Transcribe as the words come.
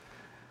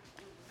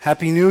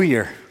Happy New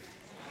Year.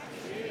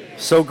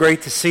 So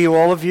great to see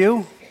all of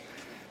you,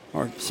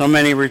 or so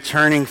many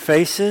returning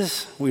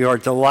faces. We are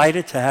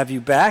delighted to have you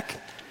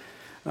back,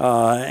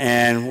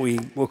 and we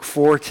look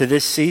forward to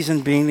this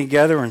season being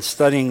together and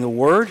studying the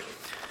Word.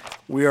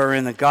 We are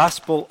in the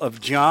Gospel of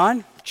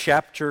John,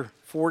 chapter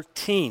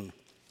 14.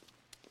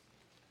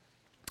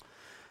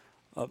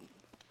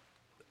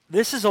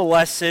 This is a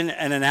lesson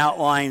and an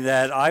outline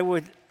that I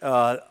would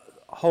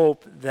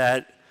hope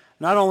that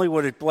not only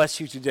would it bless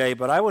you today,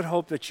 but I would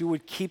hope that you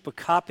would keep a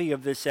copy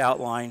of this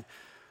outline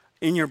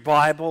in your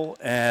Bible,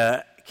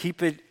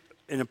 keep it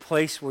in a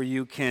place where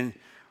you can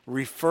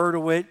refer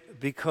to it,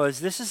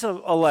 because this is a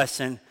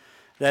lesson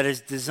that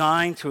is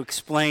designed to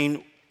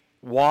explain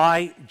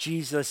why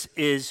Jesus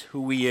is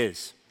who he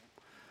is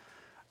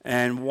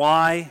and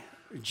why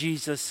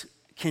Jesus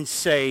can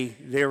say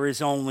there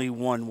is only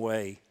one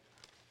way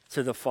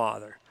to the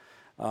Father.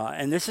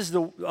 And this is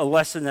a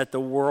lesson that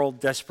the world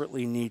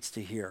desperately needs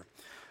to hear.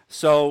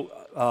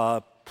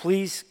 So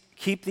please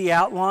keep the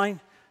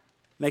outline.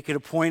 Make it a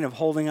point of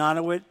holding on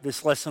to it.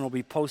 This lesson will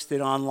be posted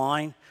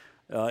online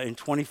in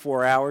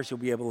 24 hours.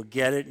 You'll be able to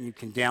get it, and you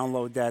can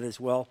download that as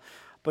well.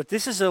 But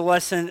this is a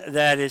lesson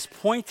that is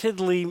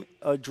pointedly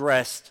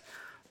addressed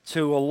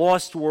to a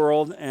lost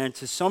world and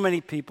to so many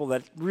people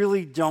that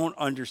really don't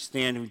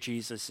understand who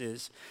Jesus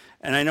is.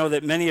 And I know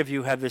that many of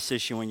you have this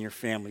issue in your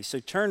family. So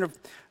turn to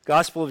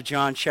Gospel of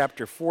John,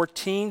 chapter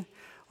 14.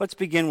 Let's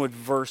begin with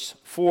verse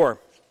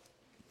 4.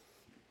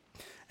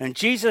 And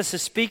Jesus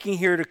is speaking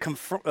here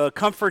to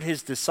comfort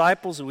his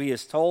disciples, who he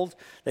is told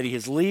that he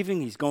is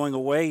leaving, he's going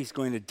away, he's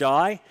going to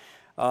die.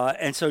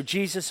 And so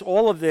Jesus,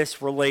 all of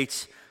this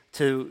relates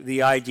to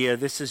the idea,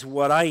 this is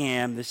what I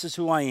am, this is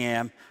who I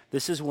am,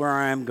 this is where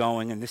I am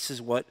going, and this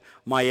is what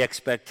my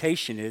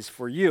expectation is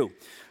for you.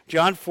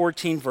 John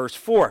 14, verse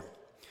 4.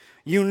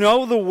 You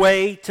know the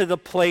way to the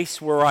place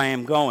where I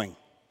am going.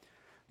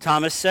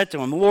 Thomas said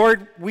to him,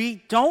 Lord,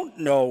 we don't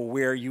know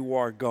where you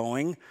are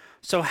going,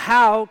 so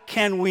how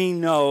can we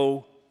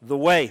know the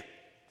way?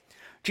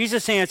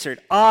 Jesus answered,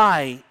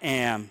 I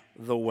am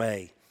the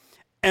way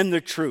and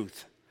the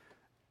truth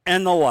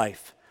and the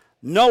life.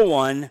 No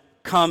one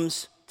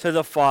comes to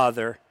the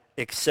Father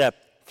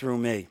except through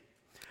me.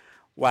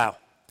 Wow.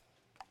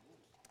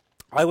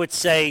 I would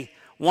say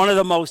one of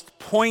the most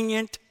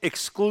poignant,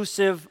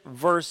 exclusive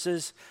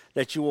verses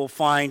that you will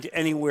find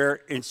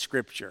anywhere in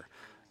Scripture.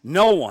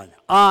 No one.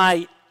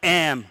 I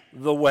am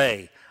the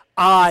way.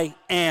 I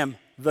am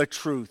the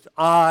truth.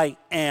 I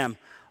am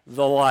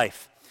the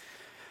life.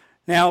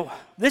 Now,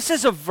 this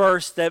is a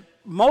verse that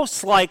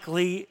most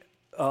likely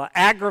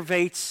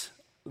aggravates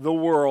the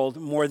world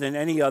more than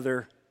any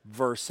other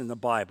verse in the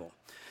Bible.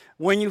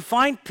 When you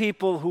find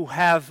people who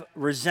have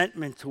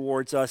resentment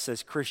towards us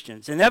as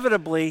Christians,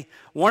 inevitably,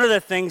 one of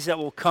the things that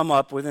will come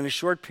up within a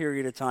short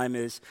period of time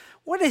is,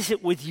 what is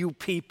it with you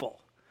people?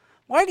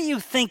 Why do you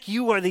think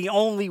you are the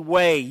only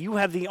way? You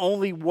have the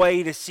only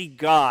way to see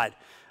God.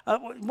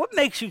 What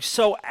makes you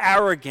so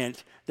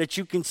arrogant that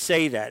you can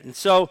say that? And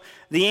so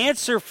the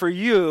answer for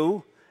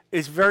you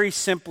is very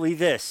simply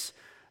this.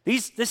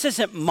 This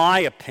isn't my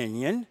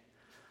opinion.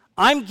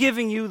 I'm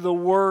giving you the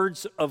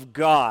words of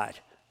God,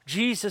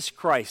 Jesus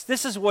Christ.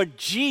 This is what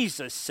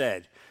Jesus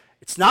said.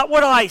 It's not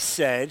what I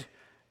said.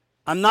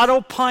 I'm not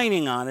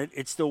opining on it.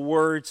 It's the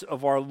words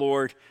of our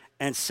Lord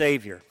and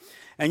Savior.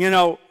 And you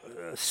know,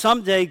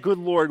 someday, good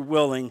Lord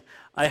willing,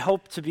 I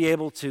hope to be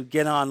able to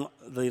get on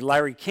the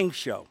Larry King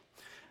show,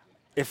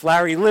 if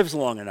Larry lives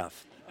long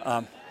enough.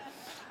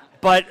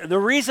 But the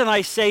reason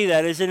I say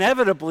that is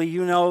inevitably,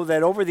 you know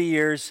that over the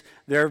years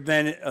there have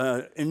been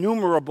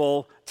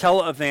innumerable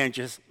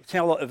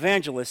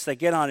televangelists that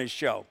get on his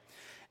show.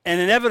 And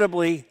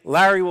inevitably,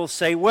 Larry will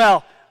say,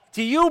 well,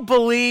 do you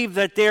believe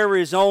that there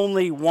is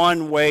only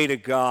one way to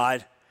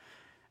God?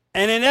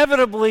 And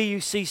inevitably, you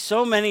see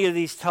so many of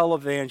these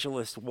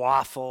televangelists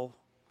waffle,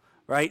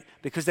 right?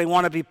 Because they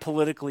want to be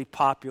politically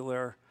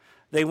popular.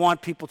 They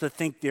want people to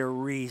think they're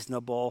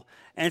reasonable.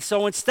 And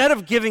so instead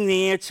of giving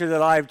the answer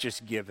that I've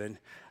just given,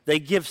 they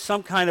give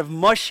some kind of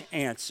mush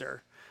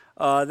answer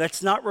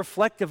that's not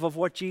reflective of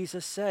what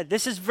Jesus said.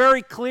 This is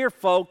very clear,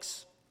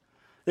 folks.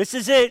 This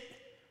is it.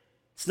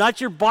 It's not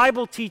your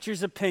Bible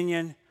teacher's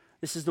opinion.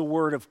 This is the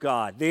Word of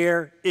God.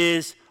 There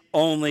is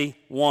only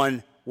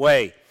one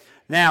way.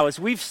 Now, as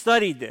we've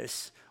studied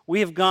this,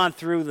 we have gone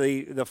through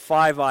the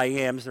 5 I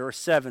ams. There are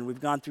 7. We've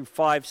gone through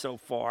 5 so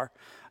far.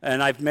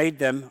 And I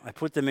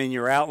put them in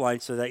your outline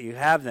so that you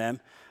have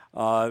them.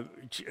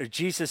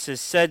 Jesus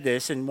has said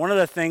this, and one of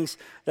the things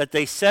that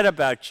they said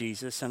about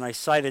Jesus, and I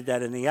cited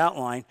that in the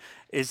outline,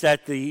 is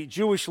that the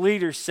Jewish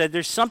leaders said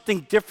there's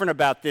something different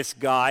about this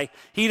guy.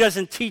 He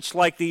doesn't teach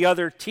like the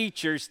other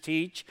teachers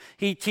teach.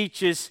 He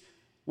teaches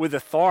with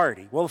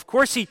authority. Well, of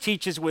course he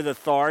teaches with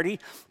authority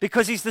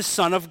because he's the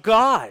Son of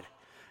God.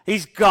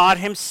 He's God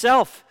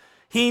himself.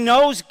 He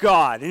knows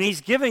God, and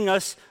he's giving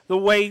us the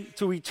way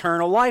to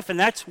eternal life, and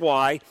that's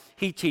why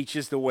he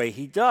teaches the way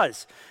he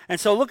does. And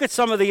so look at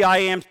some of the I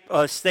am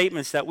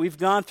statements that we've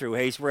gone through.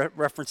 Hayes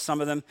referenced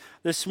some of them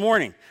this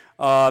morning.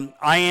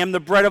 I am the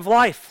bread of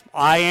life.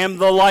 I am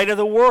the light of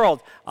the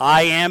world.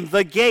 I am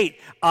the gate.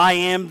 I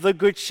am the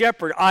good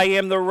shepherd. I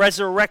am the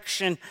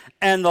resurrection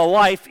and the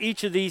life.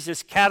 Each of these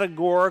is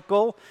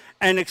categorical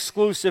and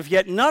exclusive,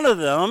 yet none of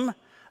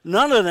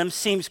them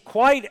seems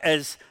quite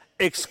as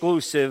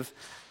exclusive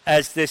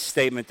as this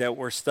statement that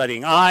we're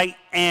studying. I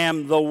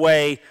am the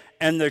way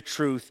and the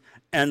truth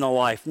and the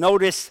life.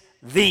 Notice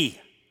the.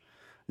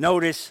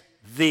 Notice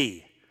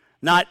the.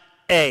 Not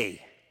a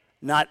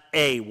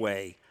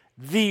way.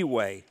 The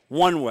way,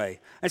 one way.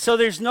 And so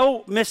there's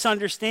no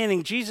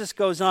misunderstanding. Jesus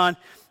goes on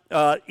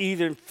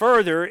even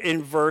further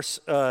in verse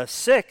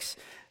 6.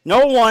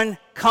 No one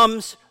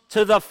comes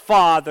to the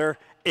Father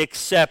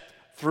except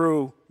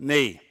through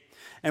me.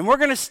 And we're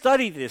going to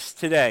study this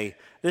today,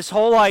 this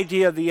whole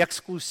idea of the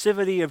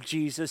exclusivity of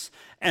Jesus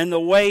and the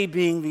way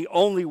being the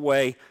only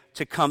way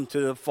to come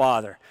to the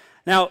Father.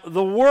 Now,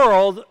 the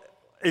world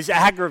is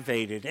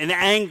aggravated and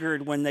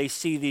angered when they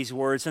see these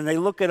words, and they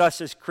look at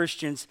us as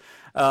Christians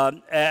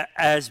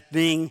as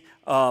being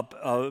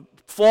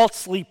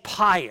falsely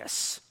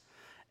pious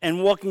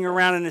and walking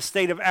around in a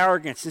state of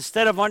arrogance,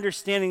 instead of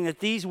understanding that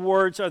these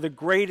words are the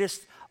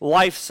greatest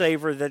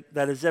lifesaver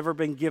that has ever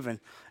been given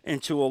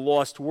into a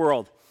lost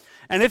world.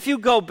 And if you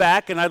go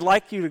back, and I'd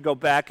like you to go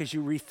back as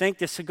you rethink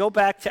this, to go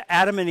back to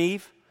Adam and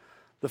Eve,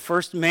 the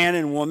first man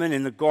and woman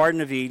in the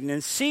Garden of Eden,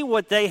 and see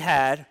what they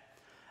had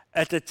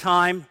at the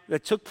time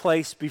that took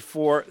place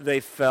before they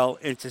fell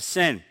into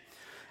sin.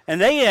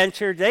 And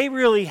they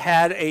really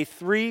had a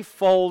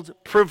threefold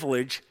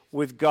privilege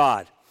with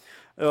God.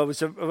 It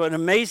was an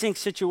amazing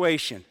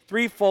situation,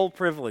 threefold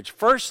privilege.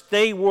 First,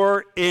 they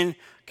were in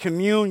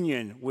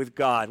communion with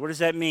God. What does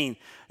that mean?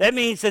 That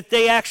means that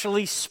they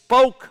actually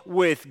spoke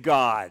with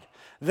God.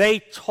 They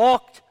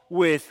talked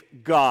with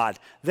God.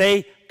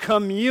 They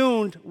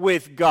communed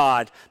with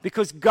God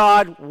because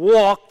God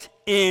walked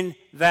in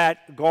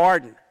that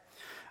garden.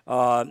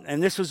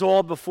 And this was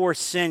all before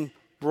sin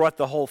brought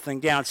the whole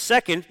thing down.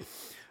 Second,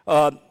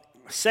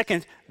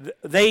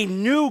 they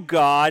knew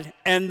God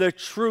and the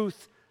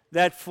truth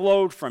that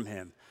flowed from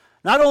him.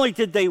 Not only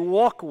did they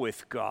walk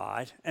with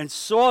God and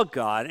saw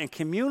God and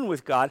commune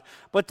with God,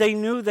 but they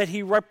knew that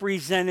he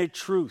represented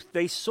truth.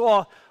 They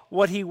saw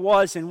what he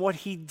was and what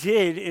he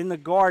did in the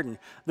garden,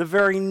 the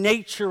very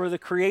nature of the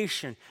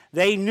creation.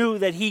 They knew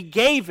that he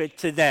gave it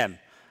to them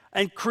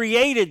and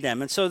created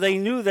them. And so they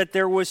knew that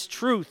there was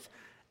truth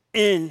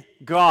in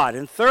God.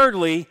 And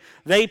thirdly,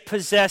 they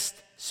possessed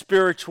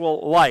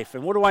spiritual life.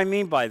 And what do I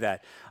mean by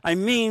that? I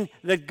mean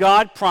that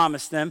God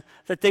promised them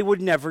that they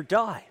would never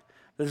die.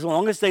 As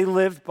long as they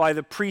lived by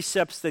the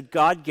precepts that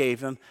God gave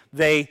them,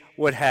 they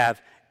would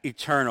have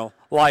eternal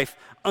life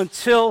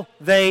until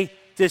they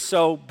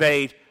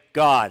disobeyed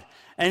God.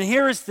 And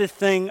here is the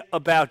thing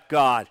about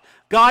God.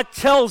 God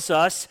tells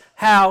us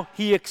how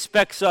he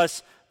expects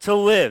us to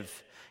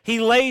live.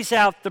 He lays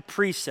out the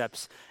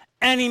precepts,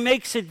 and he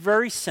makes it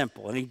very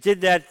simple. And he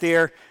did that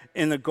there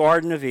in the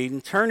Garden of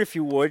Eden. Turn, if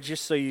you would,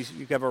 just so you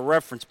have a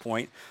reference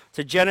point,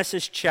 to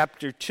Genesis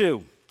chapter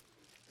 2.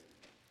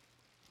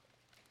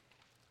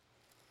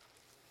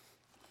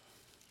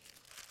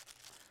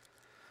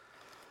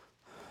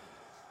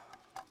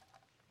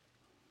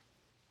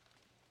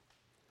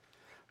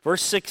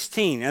 Verse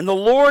 16, and the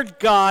Lord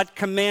God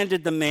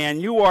commanded the man,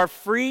 you are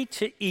free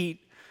to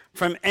eat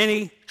from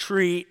any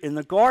tree in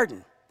the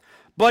garden,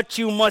 but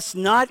you must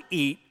not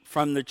eat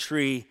from the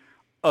tree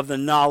of the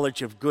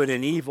knowledge of good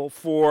and evil,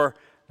 for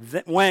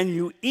when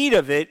you eat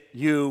of it,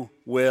 you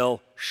will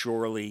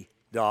surely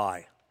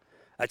die.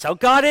 That's how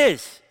God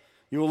is.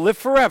 You will live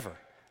forever.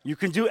 You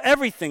can do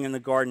everything in the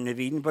Garden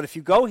of Eden, but if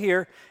you go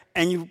here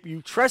and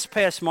you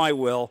trespass my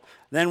will,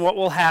 then what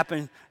will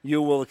happen?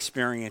 You will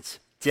experience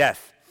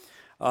death.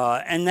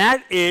 And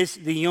that is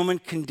the human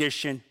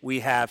condition we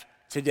have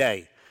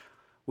today.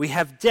 We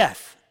have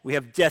death. We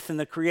have death in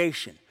the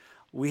creation.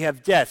 We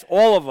have death.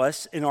 All of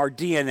us in our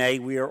DNA,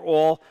 we are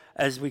all,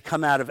 as we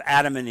come out of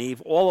Adam and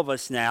Eve, all of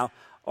us now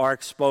are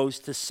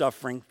exposed to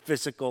suffering,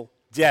 physical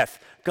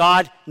death.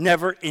 God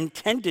never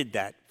intended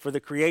that for the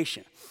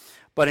creation.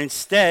 But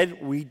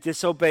instead, we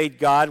disobeyed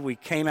God. We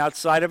came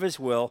outside of his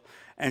will.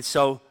 And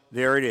so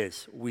there it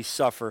is. We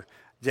suffer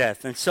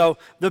death. And so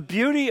the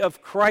beauty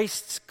of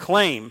Christ's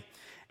claim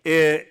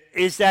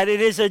is that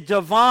it is a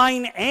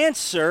divine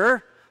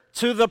answer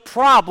to the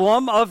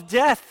problem of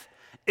death.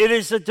 It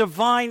is a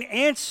divine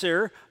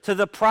answer to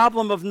the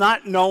problem of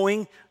not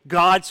knowing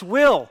God's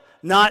will,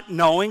 not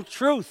knowing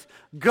truth.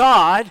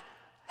 God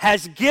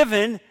has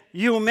given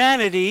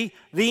humanity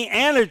the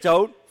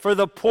antidote for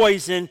the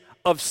poison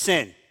of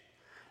sin.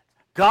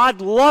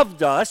 God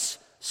loved us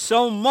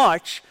so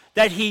much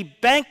that he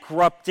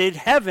bankrupted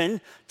heaven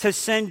to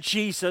send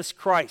Jesus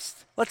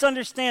Christ. Let's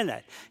understand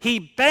that. He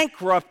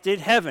bankrupted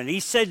heaven.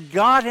 He sent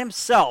God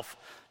himself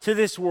to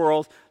this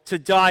world to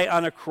die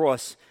on a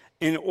cross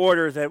in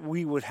order that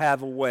we would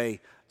have a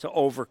way to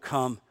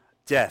overcome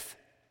death.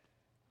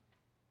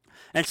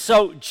 And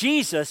so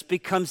Jesus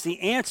becomes the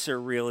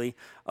answer, really,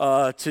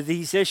 to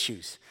these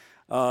issues.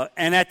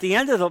 And at the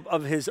end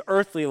of his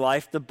earthly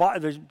life,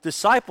 the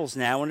disciples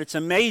now, and it's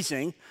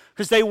amazing,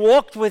 because they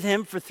walked with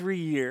him for 3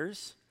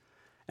 years.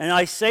 And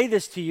I say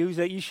this to you,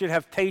 that you should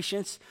have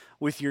patience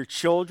with your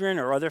children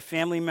or other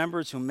family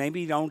members who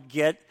maybe don't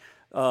get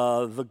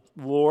the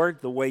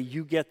Lord the way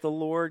you get the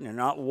Lord, and are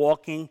not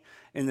walking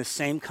in the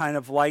same kind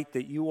of light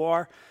that you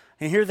are.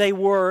 And here they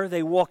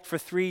walked for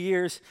 3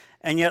 years,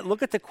 and yet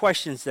look at the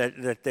questions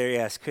that they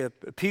asked.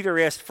 Peter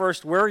asked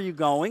first, where are you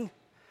going?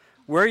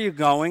 Where are you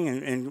going?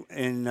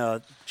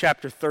 In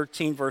chapter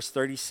 13, verse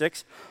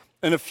 36.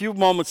 And a few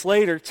moments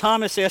later,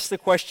 Thomas asked the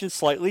question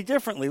slightly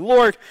differently.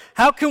 Lord,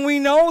 how can we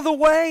know the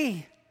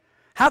way?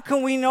 How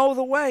can we know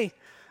the way?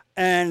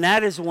 And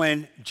that is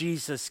when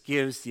Jesus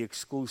gives the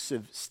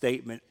exclusive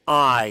statement,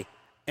 I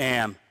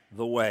am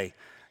the way.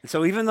 And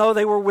so even though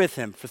they were with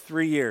him for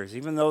 3 years,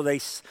 even though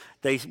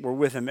they were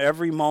with him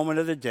every moment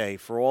of the day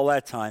for all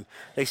that time,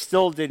 they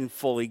still didn't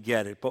fully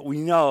get it. But we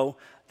know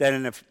that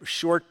in a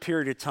short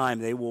period of time,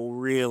 they will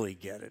really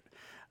get it.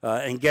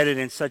 And get it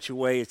in such a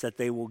way as that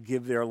they will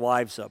give their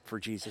lives up for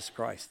Jesus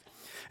Christ.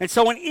 And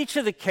so in each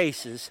of the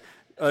cases,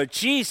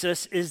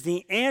 Jesus is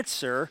the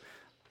answer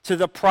to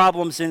the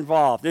problems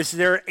involved. Is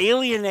there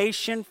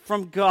alienation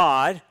from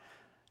God?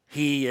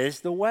 He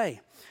is the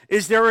way.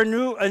 Is there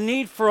a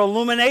need for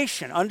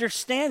illumination,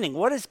 understanding?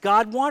 What does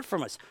God want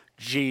from us?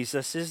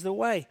 Jesus is the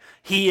way.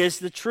 He is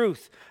the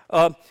truth.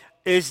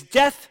 Is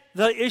death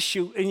the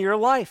issue in your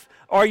life?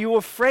 Are you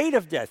afraid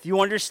of death?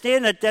 You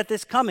understand that death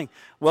is coming.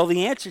 Well,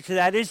 the answer to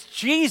that is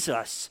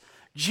Jesus.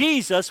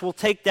 Jesus will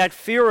take that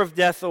fear of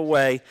death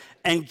away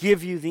and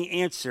give you the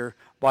answer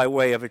by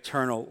way of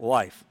eternal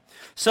life.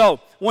 So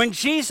when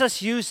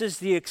Jesus uses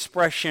the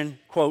expression,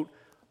 quote,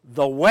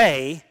 the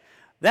way,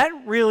 that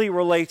really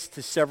relates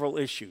to several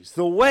issues.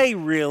 The way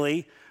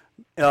really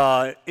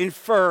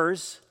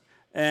infers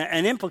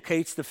and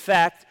implicates the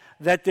fact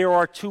that there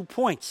are 2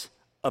 points,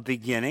 a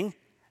beginning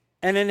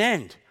and an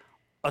end,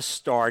 a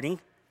starting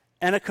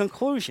and a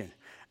conclusion.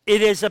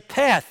 It is a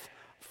path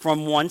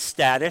from one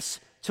status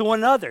to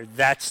another.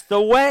 That's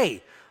the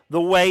way.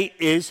 The way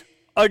is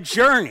a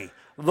journey.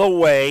 The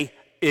way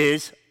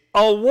is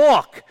a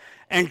walk.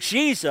 And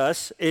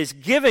Jesus is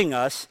giving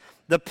us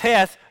the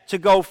path to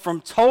go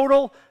from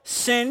total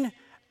sin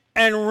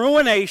and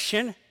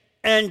ruination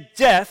and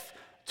death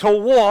to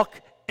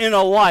walk in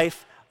a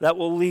life that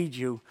will lead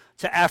you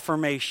to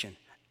affirmation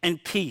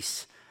and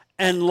peace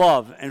and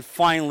love and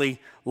finally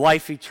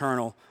life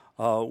eternal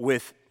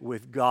with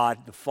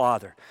God the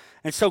Father.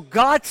 And so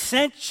God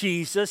sent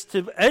Jesus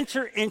to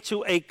enter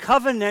into a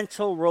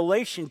covenantal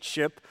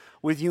relationship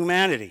with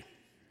humanity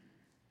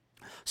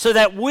so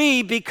that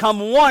we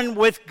become one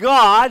with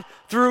God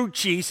through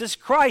Jesus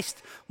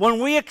Christ. When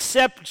we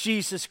accept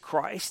Jesus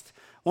Christ,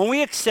 when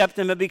we accept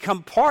him and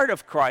become part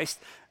of Christ,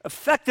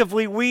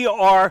 effectively we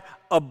are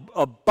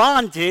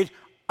bonded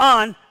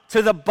on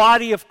to the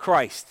body of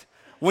Christ.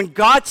 When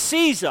God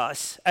sees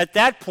us at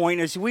that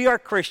point, as we are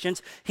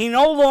Christians, he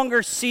no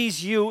longer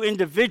sees you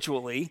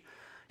individually.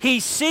 He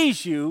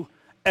sees you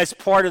as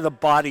part of the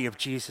body of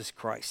Jesus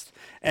Christ.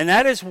 And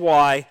that is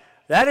why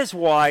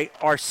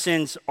our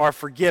sins are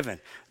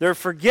forgiven. They're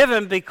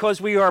forgiven because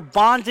we are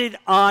bonded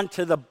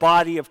onto the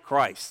body of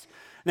Christ.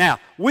 Now,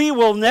 we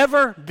will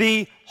never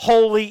be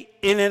holy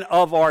in and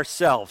of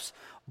ourselves,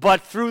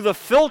 but through the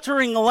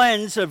filtering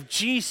lens of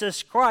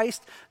Jesus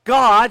Christ,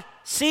 God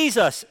sees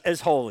us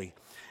as holy.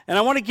 And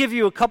I want to give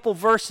you a couple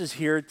verses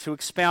here to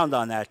expound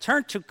on that.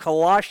 Turn to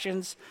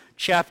Colossians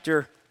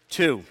chapter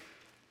 2.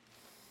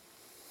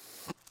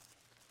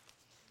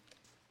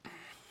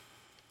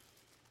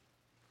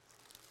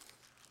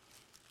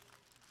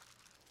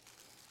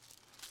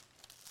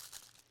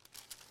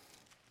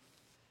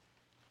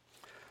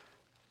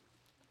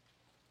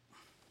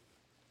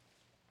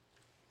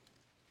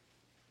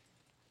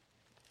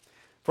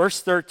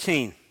 Verse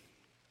 13.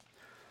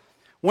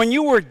 When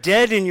you were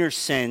dead in your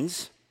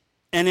sins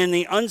and in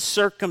the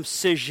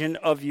uncircumcision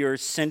of your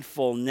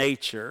sinful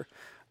nature,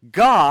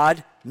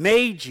 God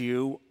made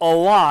you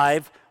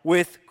alive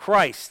with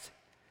Christ.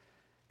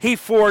 He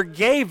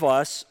forgave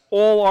us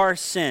all our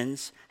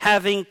sins,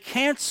 having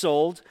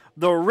canceled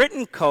the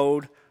written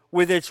code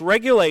with its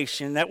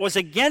regulation that was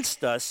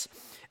against us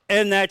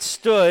and that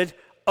stood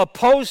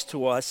opposed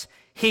to us.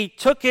 He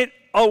took it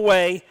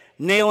away,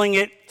 nailing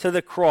it to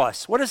the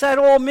cross. What does that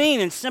all mean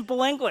in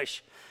simple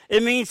English?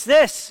 It means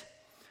this,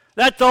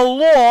 that the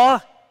law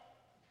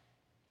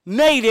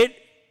made it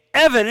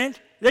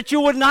evident that you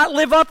would not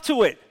live up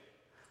to it,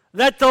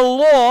 that the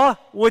law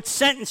would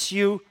sentence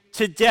you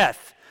to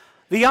death.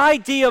 The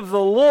idea of the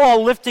law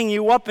lifting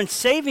you up and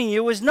saving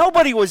you is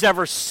nobody was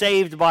ever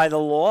saved by the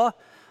law.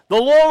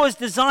 The law was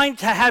designed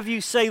to have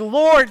you say,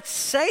 Lord,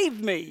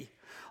 save me.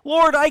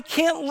 Lord, I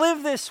can't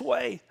live this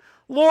way.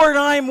 Lord,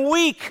 I'm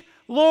weak.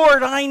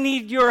 Lord, I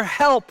need your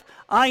help.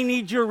 I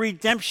need your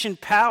redemption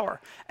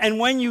power. And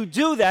when you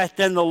do that,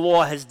 then the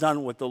law has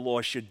done what the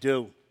law should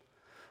do.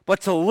 but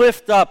to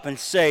lift up and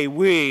say,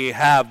 we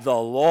have the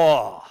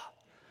law.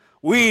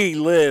 We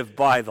live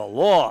by the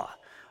law.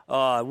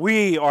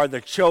 We are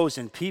the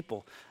chosen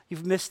people.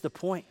 You've missed the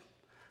point.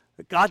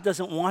 God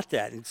doesn't want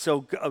that. And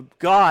so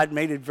God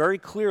made it very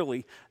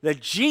clearly that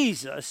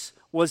Jesus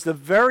was the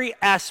very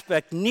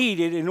aspect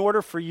needed in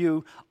order for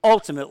you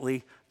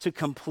ultimately to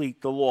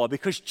complete the law,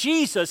 because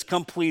Jesus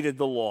completed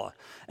the law.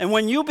 And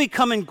when you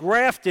become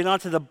engrafted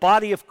onto the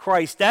body of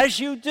Christ, as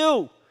you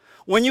do,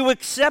 when you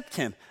accept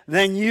him,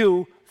 then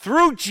you,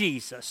 through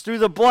Jesus, through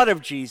the blood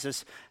of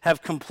Jesus,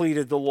 have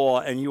completed the law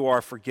and you are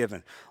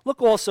forgiven.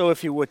 Look also,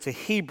 if you would, to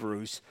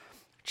Hebrews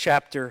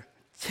chapter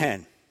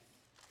 10.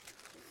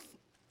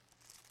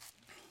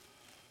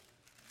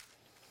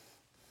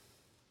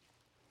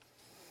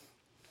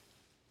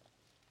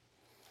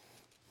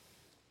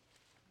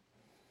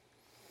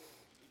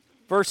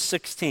 Verse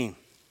 16.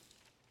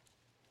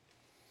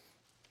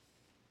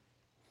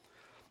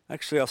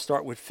 Actually, I'll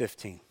start with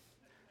 15.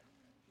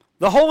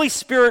 The Holy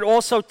Spirit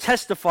also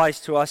testifies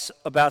to us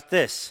about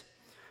this.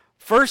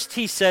 First,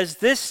 he says,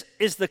 this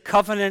is the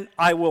covenant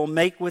I will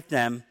make with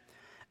them.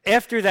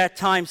 After that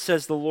time,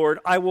 says the Lord,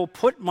 I will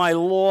put my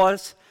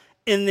laws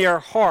in their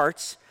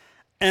hearts,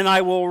 and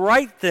I will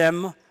write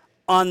them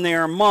on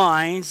their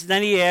minds.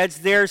 Then he adds,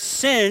 their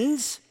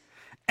sins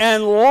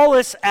and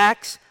lawless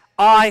acts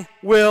I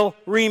will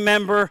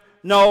remember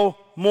no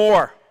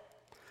more.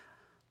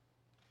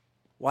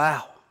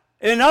 Wow.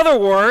 In other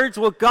words,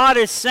 what God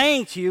is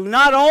saying to you,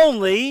 not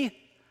only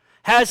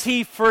has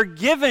he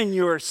forgiven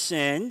your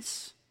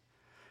sins,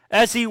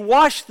 as he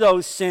washed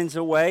those sins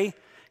away,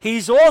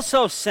 he's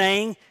also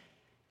saying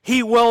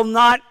he will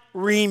not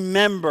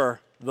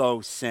remember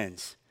those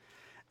sins.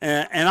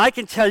 And I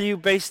can tell you,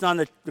 based on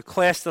the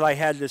class that I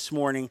had this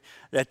morning,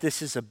 that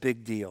this is a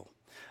big deal.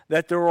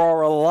 That there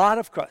are a lot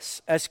of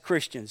us as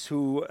Christians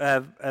who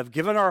have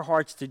given our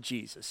hearts to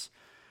Jesus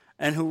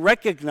and who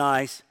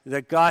recognize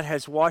that God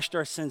has washed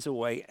our sins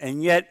away,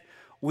 and yet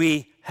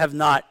we have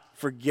not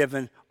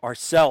forgiven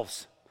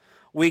ourselves.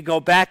 We go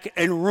back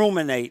and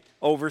ruminate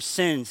over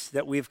sins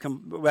that we've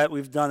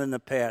done in the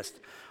past.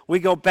 We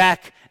go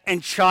back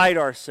and chide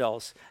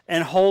ourselves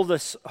and hold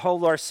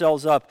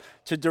ourselves up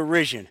to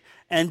derision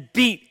and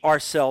beat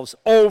ourselves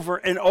over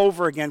and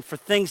over again for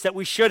things that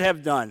we should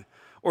have done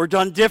or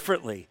done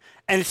differently.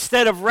 And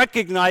instead of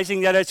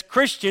recognizing that as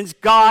Christians,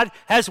 God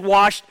has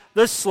washed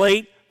the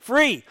slate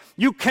free.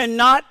 You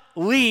cannot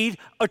lead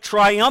a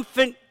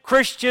triumphant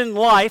Christian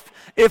life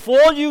if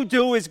all you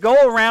do is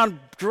go around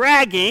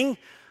dragging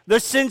the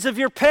sins of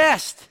your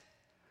past.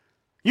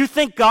 You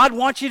think God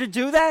wants you to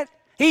do that?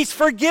 He's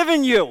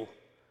forgiven you.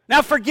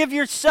 Now forgive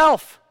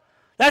yourself.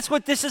 That's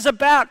what this is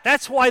about.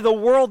 That's why the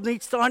world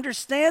needs to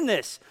understand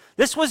this.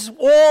 This was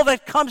all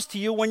that comes to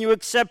you when you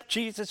accept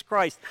Jesus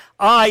Christ.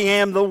 I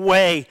am the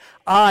way.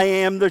 I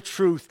am the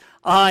truth.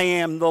 I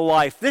am the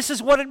life. This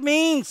is what it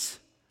means.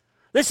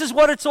 This is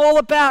what it's all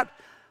about.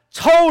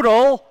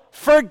 Total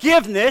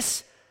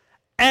forgiveness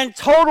and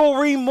total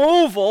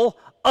removal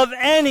of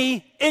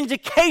any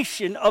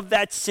indication of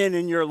that sin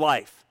in your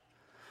life.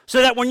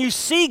 So that when you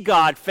see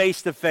God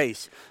face to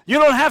face, you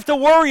don't have to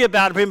worry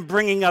about him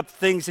bringing up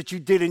things that you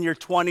did in your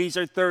 20s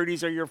or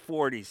 30s or your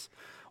 40s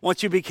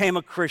once you became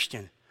a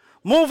Christian.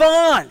 Move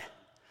on.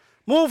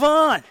 Move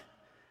on.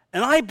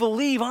 And I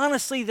believe,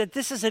 honestly, that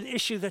this is an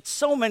issue that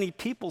so many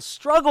people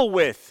struggle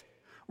with.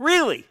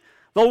 Really.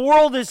 The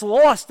world is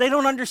lost. They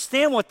don't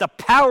understand what the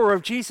power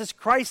of Jesus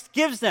Christ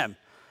gives them.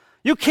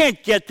 You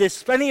can't get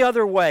this any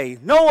other way.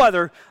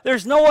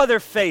 There's no other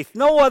faith,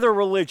 no other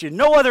religion,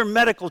 no other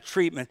medical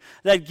treatment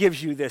that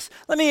gives you this.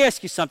 Let me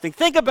ask you something.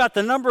 Think about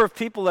the number of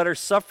people that are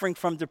suffering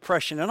from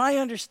depression. And I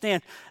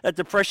understand that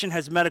depression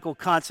has medical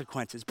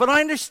consequences. But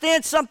I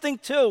understand something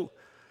too.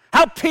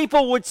 How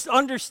people would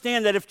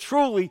understand that if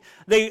truly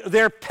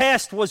their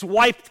past was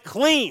wiped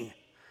clean,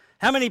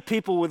 how many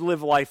people would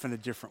live life in a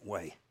different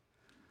way?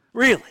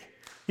 Really.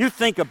 You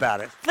think about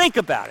it. Think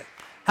about it.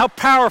 How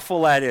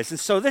powerful that is. And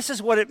so this is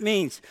what it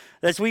means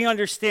as we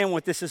understand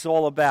what this is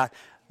all about.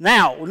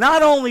 Now,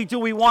 not only do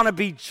we want to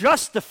be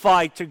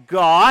justified to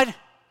God,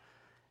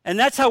 and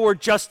that's how we're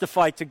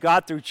justified to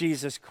God through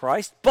Jesus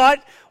Christ,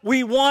 but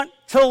we want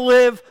to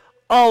live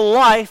a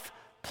life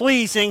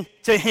pleasing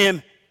to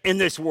him in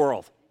this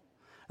world.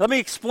 Let me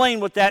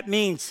explain what that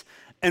means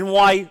and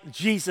why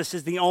Jesus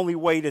is the only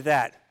way to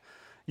that.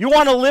 You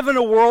want to live in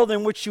a world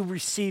in which you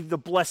receive the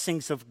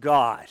blessings of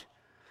God.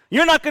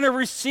 You're not going to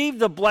receive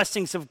the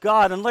blessings of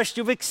God unless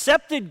you've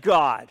accepted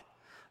God.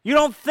 You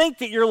don't think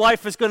that your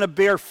life is going to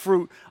bear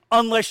fruit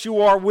unless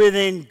you are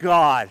within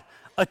God,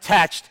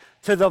 attached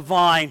to the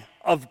vine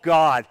of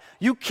God.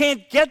 You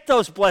can't get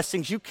those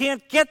blessings. You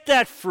can't get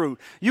that fruit.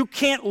 You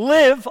can't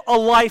live a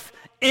life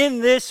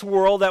in this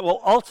world that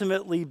will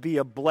ultimately be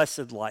a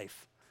blessed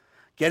life,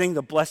 getting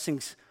the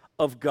blessings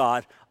of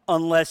God,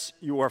 unless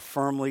you are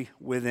firmly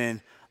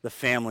within the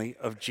family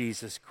of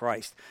Jesus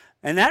Christ.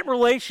 And that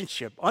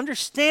relationship,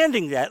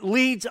 understanding that,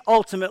 leads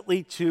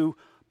ultimately to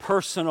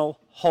personal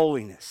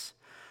holiness.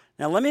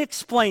 Now, let me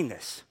explain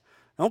this.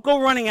 Don't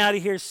go running out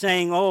of here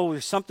saying, oh,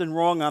 there's something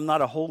wrong, I'm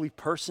not a holy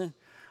person.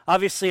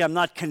 Obviously, I'm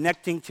not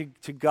connecting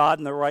to God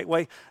in the right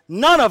way.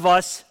 None of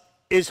us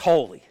is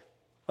holy.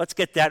 Let's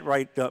get that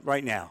right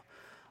now.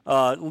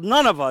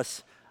 None of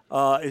us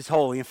is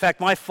holy. In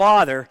fact, my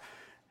father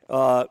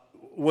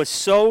was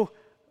so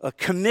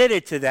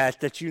committed to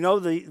that you know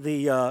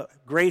the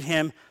great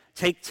hymn,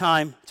 Take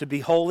Time to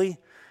Be Holy?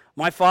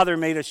 My father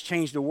made us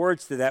change the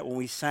words to that when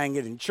we sang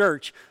it in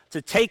church,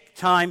 to take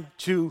time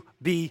to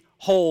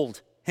behold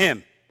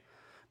him.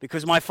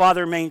 Because my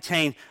father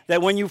maintained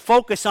that when you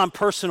focus on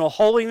personal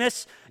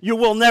holiness, you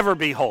will never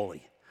be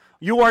holy.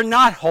 You are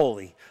not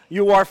holy.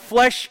 You are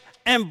flesh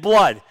and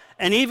blood.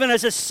 And even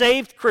as a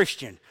saved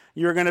Christian,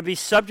 you're going to be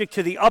subject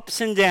to the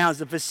ups and downs,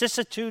 the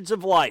vicissitudes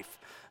of life.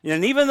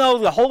 And even though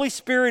the Holy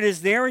Spirit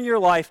is there in your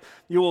life,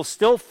 you will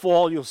still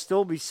fall, you'll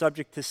still be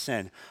subject to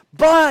sin.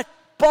 But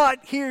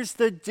here's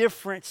the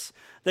difference,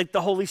 that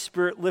the Holy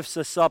Spirit lifts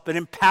us up and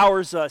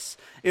empowers us.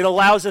 It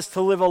allows us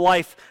to live a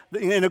life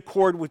in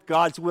accord with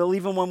God's will,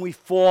 even when we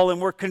fall and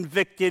we're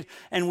convicted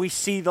and we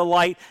see the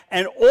light.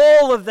 And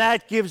all of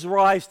that gives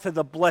rise to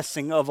the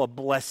blessing of a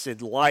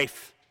blessed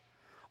life.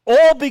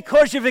 All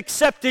because you've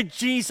accepted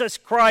Jesus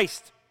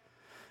Christ.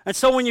 And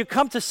so when you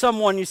come to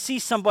someone, you see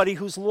somebody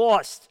who's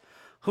lost,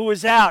 who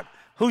is out,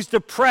 who's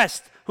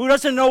depressed, who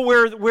doesn't know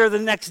where the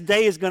next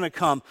day is going to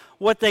come.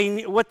 What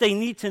they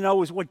need to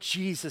know is what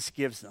Jesus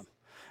gives them.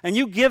 And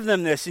you give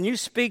them this, and you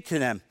speak to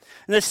them.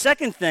 And the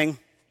second thing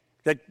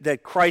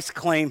that Christ's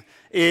claim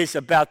is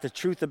about the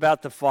truth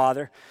about the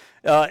Father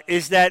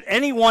is that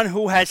anyone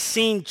who has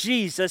seen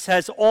Jesus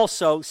has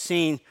also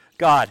seen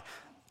God.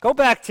 Go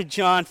back to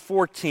John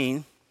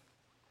 14.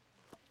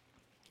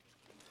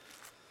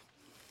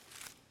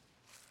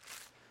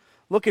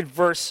 Look at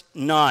verse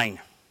 9.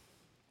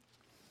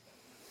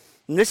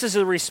 And this is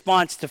a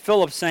response to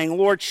Philip saying,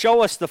 Lord,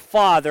 show us the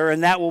Father,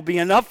 and that will be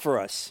enough for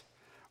us.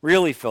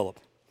 Really, Philip?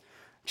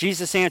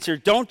 Jesus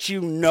answered, don't you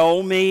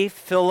know me,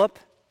 Philip?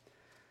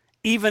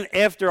 Even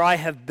after I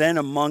have been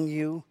among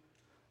you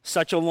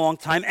such a long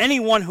time,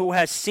 anyone who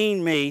has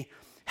seen me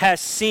has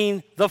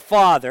seen the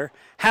Father.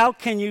 How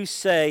can you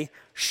say,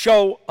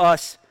 show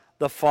us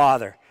the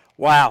Father?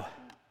 Wow.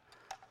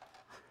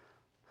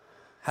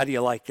 How do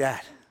you like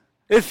that?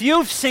 If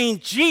you've seen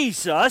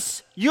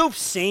Jesus, you've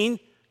seen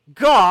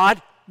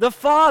God the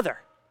Father.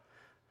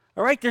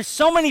 All right, there's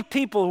so many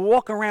people who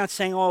walk around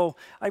saying, oh,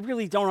 I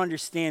really don't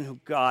understand who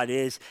God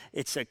is.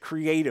 It's a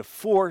creative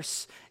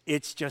force.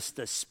 It's just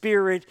a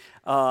spirit.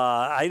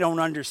 I don't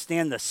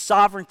understand the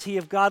sovereignty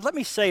of God. Let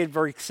me say it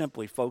very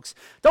simply, folks.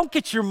 Don't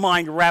get your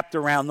mind wrapped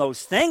around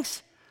those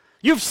things.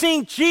 You've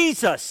seen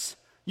Jesus.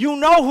 You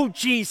know who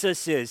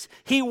Jesus is.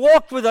 He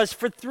walked with us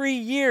for 3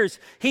 years.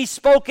 He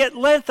spoke at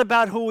length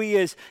about who he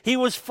is. He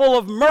was full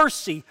of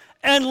mercy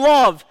and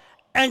love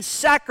and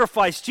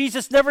sacrifice.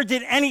 Jesus never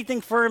did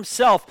anything for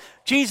himself.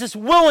 Jesus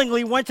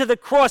willingly went to the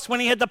cross when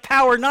he had the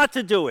power not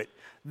to do it.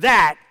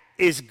 That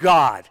is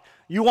God.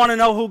 You want to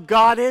know who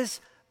God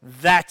is?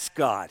 That's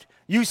God.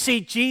 You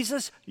see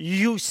Jesus,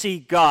 you see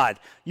God.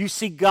 You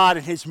see God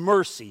in his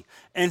mercy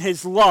and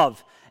his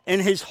love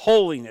and his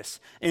holiness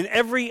in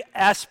every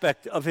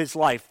aspect of his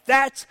life.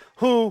 That's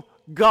who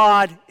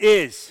God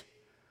is.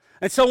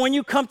 And so when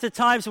you come to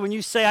times when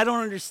you say, I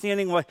don't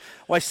understand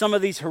why some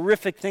of these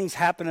horrific things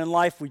happen in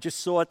life, we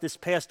just saw it this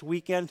past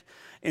weekend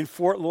in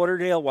Fort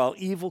Lauderdale while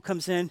evil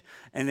comes in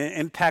and it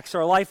impacts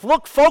our life.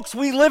 Look, folks,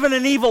 we live in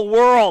an evil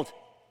world,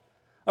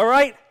 all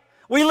right?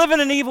 We live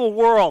in an evil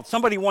world.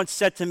 Somebody once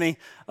said to me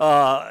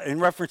in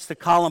reference to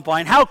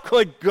Columbine, how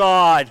could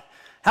God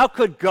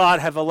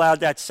have allowed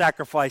that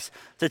sacrifice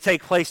to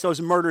take place, those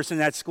murders in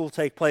that school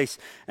take place?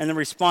 And the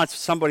response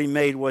somebody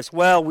made was,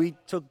 well, we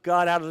took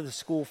God out of the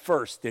school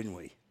first, didn't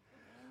we?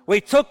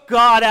 We took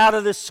God out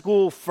of the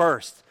school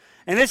first.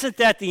 And isn't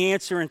that the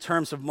answer in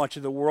terms of much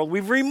of the world?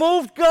 We've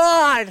removed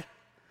God.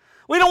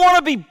 We don't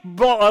want to be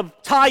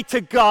tied to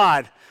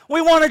God.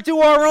 We want to do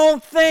our own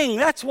thing.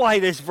 That's why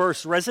this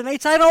verse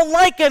resonates. I don't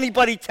like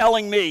anybody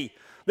telling me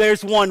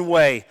there's one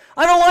way.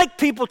 I don't like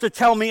people to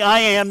tell me I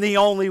am the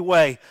only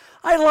way.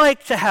 I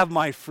like to have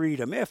my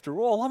freedom. After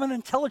all, I'm an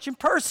intelligent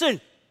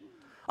person.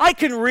 I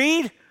can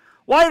read.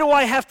 Why do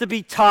I have to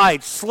be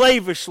tied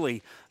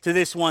slavishly to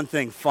this one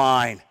thing?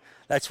 Fine.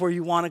 That's where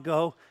you want to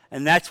go.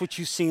 And that's what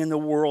you see in the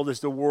world as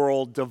the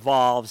world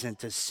devolves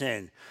into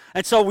sin.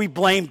 And so we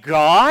blame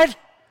God.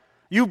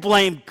 You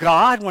blame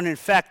God when in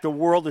fact the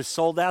world is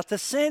sold out to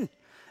sin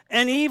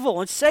and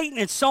evil and Satan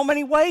in so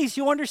many ways.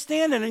 You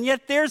understand it. And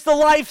yet there's the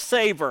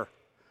lifesaver.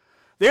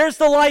 There's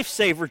the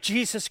lifesaver,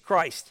 Jesus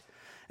Christ.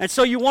 And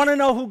so you want to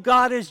know who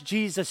God is?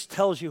 Jesus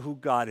tells you who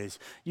God is.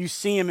 You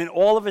see him in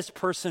all of his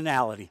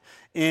personality,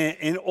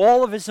 in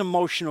all of his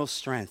emotional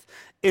strength,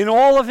 in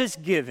all of his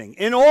giving,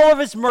 in all of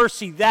his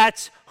mercy.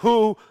 That's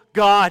who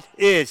God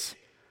is.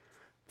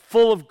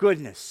 Full of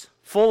goodness,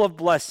 full of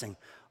blessing,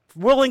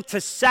 willing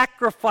to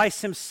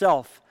sacrifice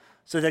himself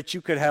so that you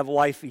could have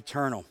life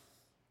eternal.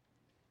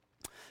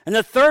 And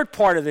the third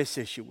part of this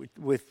issue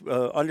with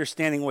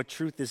understanding what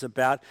truth is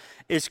about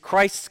is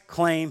Christ's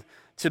claim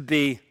to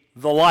be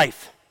the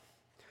life.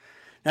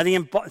 Now, the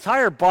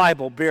entire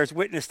Bible bears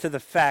witness to the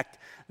fact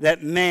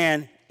that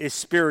man is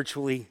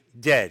spiritually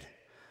dead. It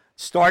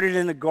started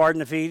in the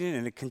Garden of Eden,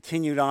 and it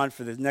continued on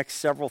for the next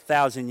several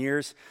thousand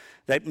years,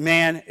 that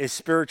man is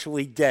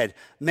spiritually dead.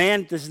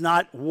 Man does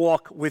not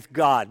walk with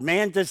God.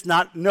 Man does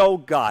not know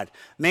God.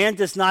 Man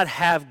does not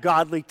have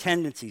godly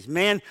tendencies.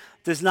 Man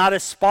does not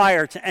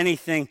aspire to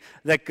anything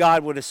that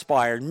God would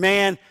aspire.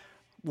 Man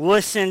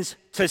listens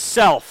to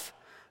self,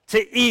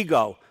 to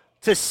ego,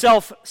 to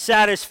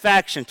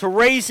self-satisfaction, to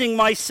raising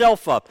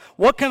myself up.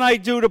 What can I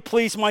do to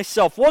please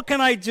myself? What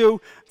can I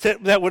do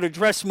that would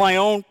address my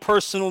own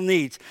personal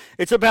needs?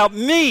 It's about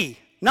me,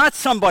 not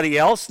somebody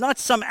else, not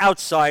some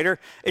outsider.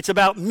 It's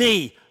about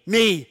me,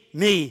 me,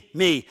 me,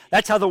 me.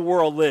 That's how the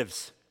world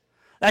lives.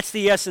 That's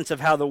the essence of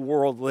how the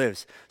world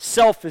lives.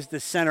 Self is the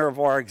center of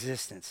our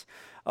existence.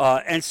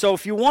 And so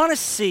if you want to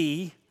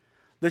see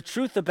the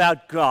truth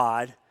about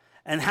God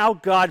and how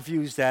God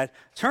views that,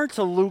 turn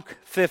to Luke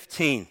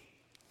 15.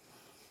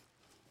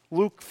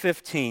 Luke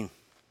 15.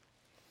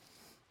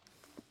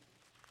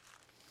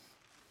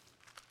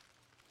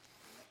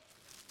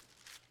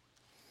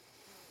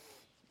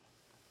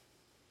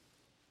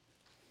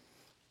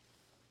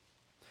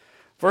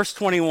 Verse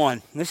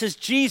 21. This is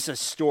Jesus'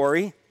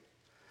 story.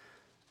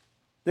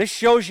 This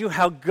shows you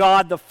how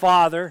God the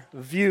Father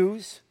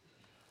views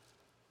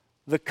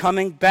the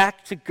coming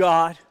back to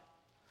God,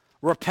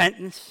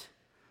 repentance,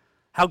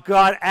 how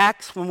God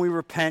acts when we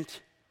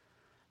repent,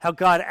 how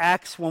God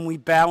acts when we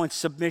bow in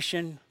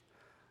submission,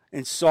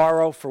 in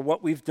sorrow for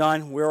what we've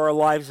done, where our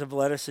lives have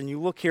led us. And you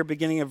look here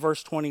beginning in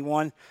verse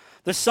 21.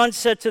 The son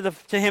said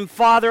to him,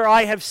 Father,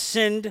 I have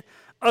sinned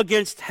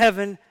against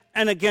heaven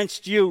and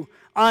against you.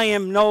 I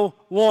am no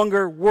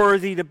longer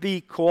worthy to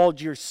be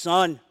called your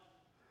son.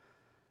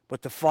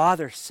 But the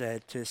father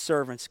said to his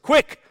servants,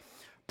 Quick,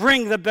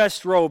 bring the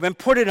best robe and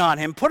put it on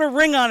him. Put a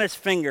ring on his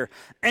finger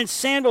and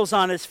sandals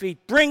on his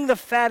feet. Bring the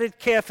fatted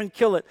calf and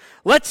kill it.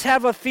 Let's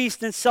have a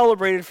feast and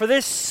celebrate it. For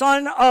this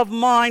son of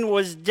mine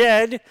was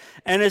dead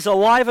and is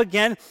alive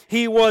again.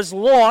 He was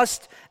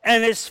lost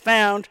and is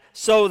found.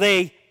 So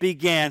they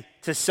began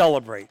to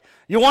celebrate.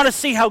 You want to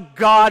see how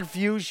God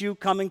views you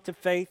coming to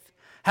faith?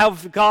 How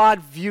God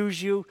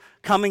views you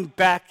coming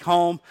back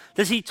home?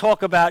 Does he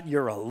talk about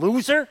you're a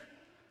loser?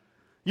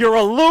 You're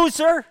a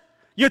loser?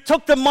 You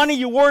took the money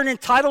you weren't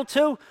entitled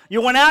to.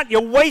 You went out,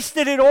 you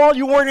wasted it all.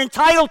 You weren't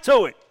entitled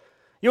to it.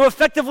 You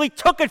effectively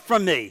took it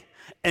from me.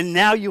 And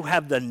now you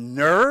have the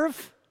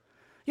nerve?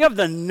 You have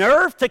the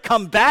nerve to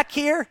come back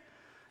here?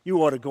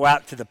 You ought to go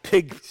out to the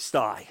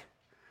pigsty.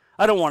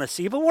 I don't want to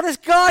see you. But what does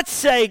God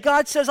say?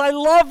 God says, I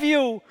love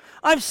you.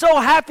 I'm so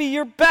happy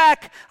you're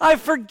back.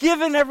 I've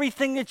forgiven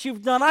everything that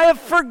you've done. I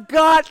have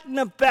forgotten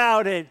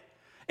about it.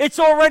 It's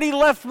already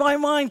left my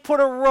mind. Put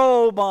a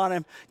robe on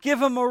him.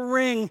 Give him a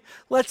ring.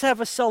 Let's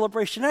have a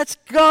celebration. That's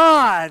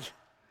God.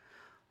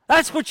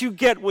 That's what you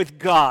get with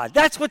God.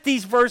 That's what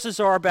these verses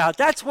are about.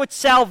 That's what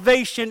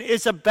salvation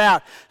is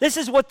about. This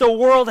is what the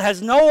world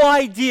has no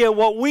idea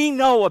what we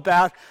know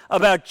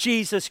about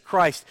Jesus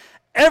Christ.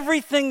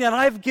 Everything that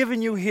I've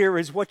given you here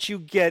is what you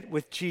get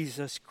with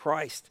Jesus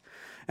Christ.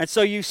 And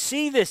so you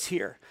see this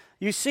here.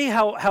 You see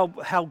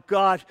how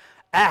God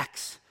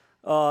acts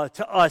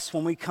to us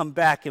when we come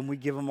back and we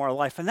give him our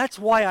life. And that's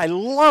why I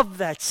love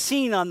that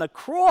scene on the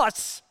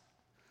cross.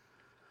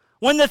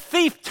 When the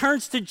thief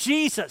turns to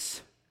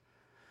Jesus,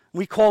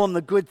 we call him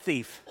the good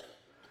thief.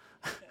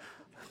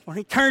 When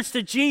he turns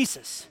to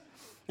Jesus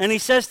and he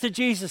says to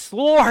Jesus,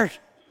 Lord,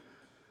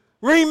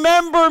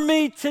 remember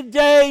me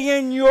today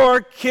in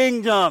your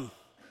kingdom.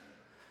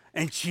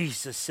 And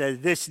Jesus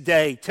said, this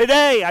day,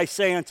 today I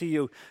say unto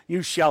you,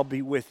 you shall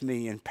be with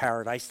me in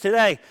paradise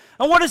today.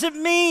 And what does it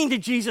mean?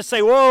 Did Jesus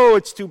say, whoa,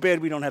 it's too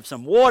bad we don't have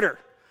some water?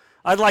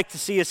 I'd like to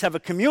see us have a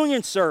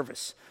communion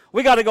service.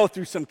 We got to go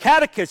through some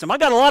catechism. I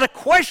got a lot of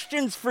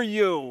questions for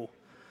you.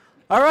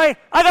 All right?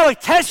 I got to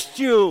test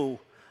you.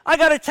 I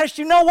got to test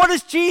you. No, what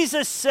does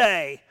Jesus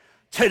say?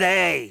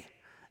 Today.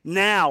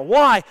 Now.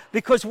 Why?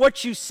 Because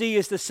what you see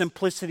is the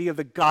simplicity of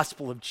the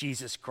gospel of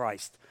Jesus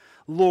Christ.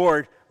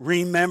 Lord,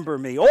 remember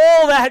me.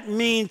 All that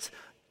means,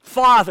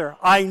 Father,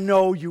 I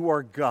know you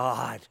are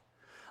God.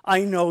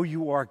 I know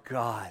you are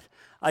God.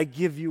 I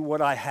give you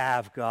what I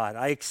have, God.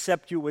 I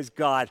accept you as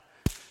God.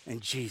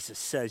 And Jesus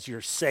says you're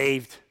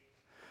saved. You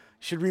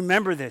should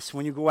remember this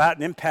when you go out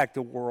and impact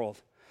the world.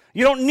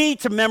 You don't need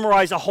to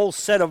memorize a whole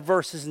set of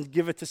verses and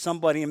give it to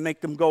somebody and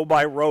make them go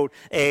by rote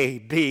A,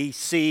 B,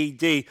 C,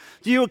 D.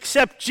 Do you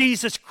accept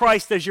Jesus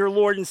Christ as your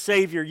Lord and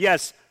Savior?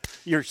 Yes,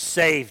 you're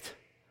saved.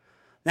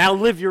 Now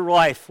live your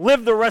life.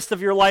 Live the rest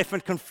of your life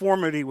in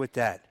conformity with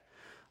that.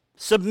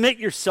 Submit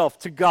yourself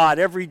to God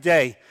every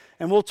day.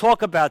 And we'll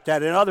talk about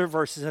that in other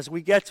verses as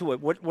we get to it,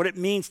 what it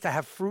means to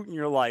have fruit in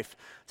your life,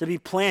 to be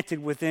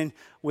planted within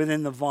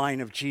the vine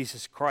of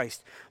Jesus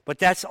Christ. But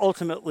that's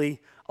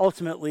ultimately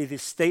the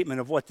statement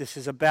of what this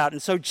is about.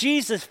 And so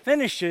Jesus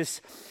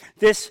finishes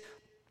this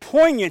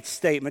poignant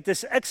statement,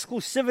 this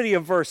exclusivity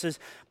of verses,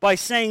 by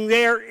saying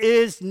there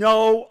is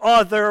no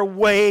other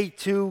way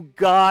to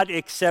God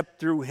except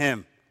through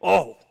him.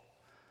 Oh,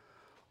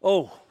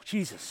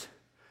 Jesus,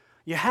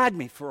 you had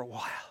me for a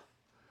while.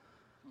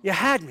 You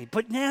had me,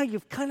 but now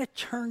you've kind of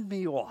turned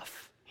me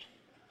off.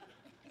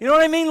 You know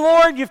what I mean,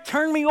 Lord? You've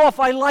turned me off.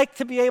 I like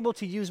to be able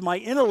to use my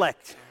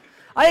intellect.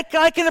 I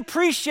can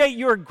appreciate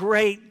you're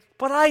great,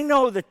 but I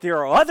know that there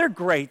are other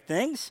great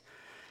things.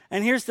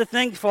 And here's the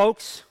thing,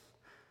 folks.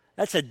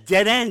 That's a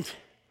dead end.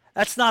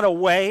 That's not a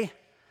way.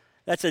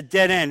 That's a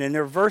dead end. And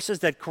there are verses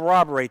that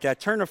corroborate that.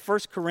 Turn to 1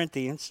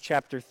 Corinthians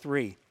chapter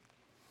 3.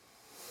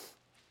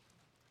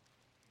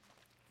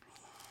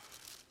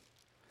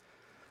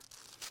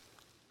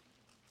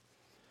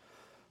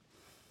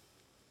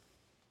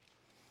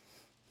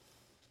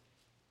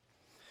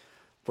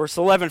 Verse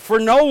 11, for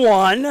no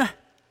one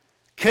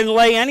can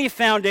lay any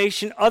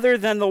foundation other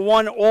than the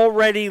one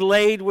already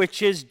laid,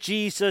 which is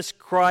Jesus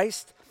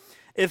Christ.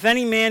 If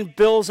any man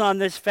builds on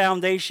this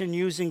foundation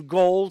using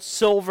gold,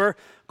 silver,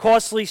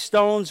 costly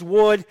stones,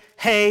 wood,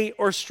 hay,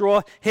 or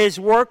straw, his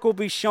work will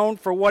be shown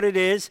for what it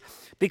is,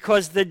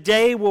 because the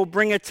day will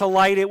bring it to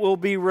light. It will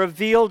be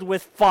revealed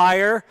with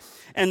fire,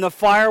 and the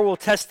fire will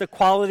test the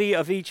quality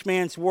of each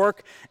man's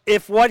work.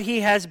 If what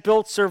he has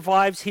built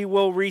survives, he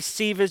will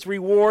receive his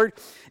reward.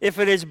 If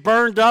it is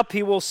burned up,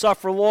 he will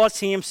suffer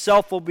loss. He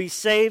himself will be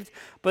saved,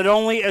 but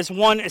only as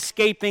one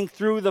escaping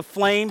through the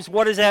flames.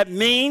 What does that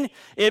mean?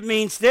 It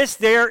means this: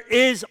 there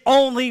is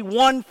only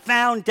one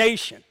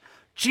foundation,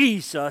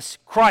 Jesus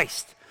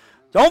Christ.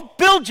 Don't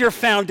build your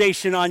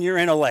foundation on your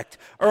intellect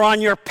or on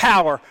your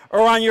power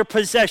or on your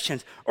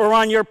possessions or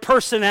on your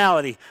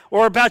personality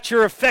or about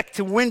your effect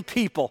to win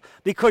people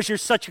because you're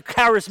such a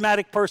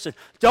charismatic person.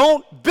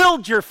 Don't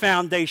build your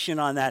foundation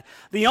on that.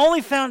 The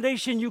only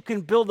foundation you can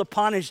build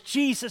upon is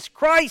Jesus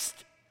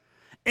Christ.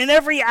 In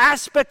every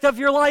aspect of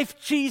your life,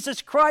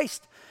 Jesus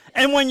Christ.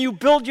 And when you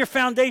build your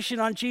foundation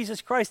on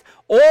Jesus Christ,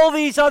 all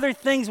these other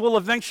things will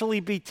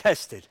eventually be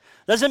tested.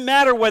 Doesn't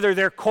matter whether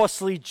they're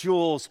costly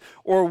jewels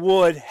or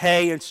wood,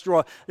 hay, and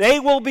straw. They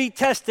will be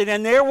tested,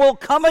 and there will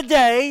come a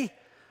day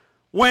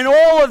when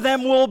all of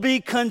them will be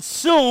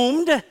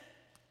consumed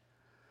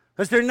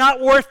because they're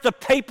not worth the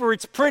paper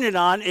it's printed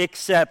on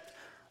except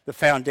the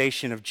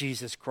foundation of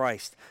Jesus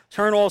Christ.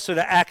 Turn also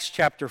to Acts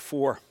chapter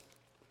 4.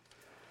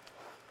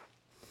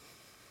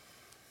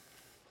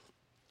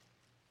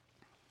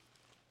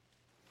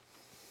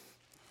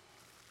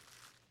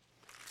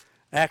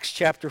 Acts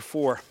chapter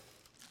 4.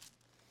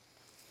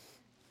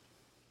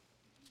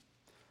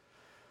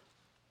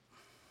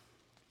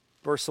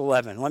 Verse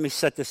 11. Let me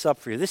set this up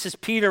for you. This is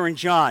Peter and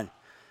John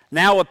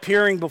now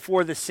appearing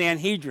before the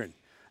Sanhedrin.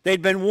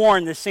 They'd been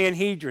warned, the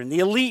Sanhedrin, the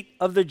elite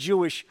of the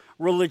Jewish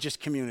religious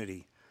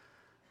community.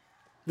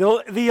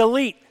 The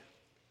elite,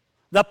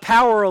 the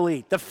power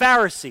elite, the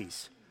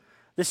Pharisees,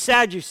 the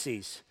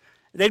Sadducees.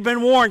 They'd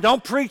been warned,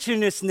 don't preach in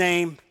this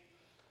name.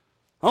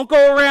 Don't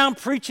go around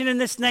preaching in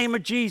this name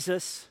of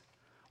Jesus.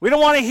 We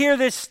don't want to hear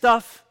this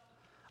stuff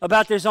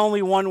about there's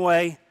only one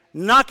way.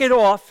 Knock it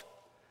off.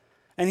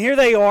 And here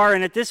they are,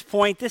 and at this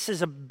point, this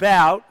is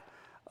about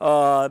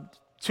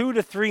 2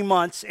 to 3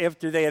 months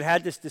after they had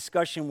had this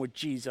discussion with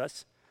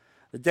Jesus.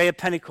 The day of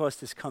Pentecost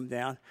has come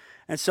down.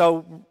 And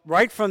so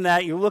right from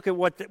that, you look at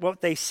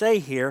what they say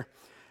here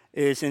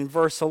is in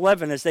verse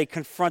 11 as they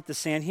confront the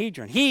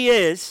Sanhedrin. He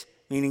is,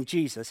 meaning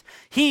Jesus,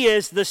 he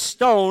is the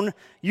stone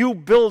you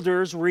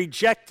builders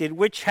rejected,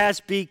 which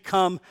has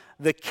become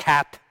the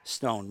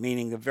capstone,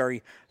 meaning the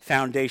very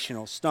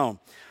foundational stone.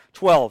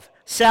 12,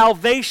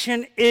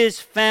 salvation is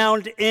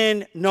found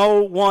in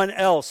no one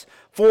else,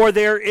 for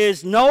there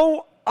is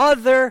no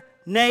other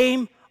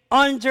name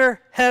under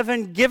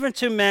heaven given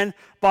to men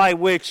by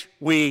which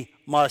we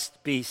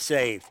must be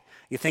saved.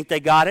 You think they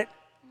got it?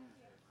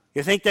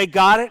 You think they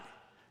got it?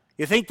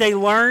 You think they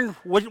learned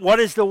what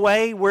is the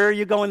way? Where are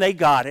you going? They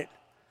got it.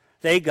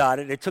 They got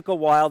it. It took a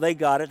while. They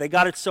got it. They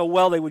got it so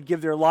well they would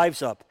give their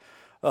lives up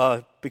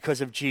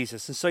because of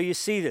Jesus. And so you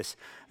see this.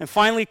 And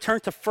finally, turn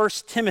to 1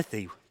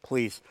 Timothy,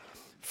 please.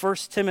 1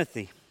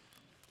 Timothy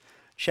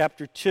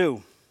chapter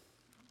 2.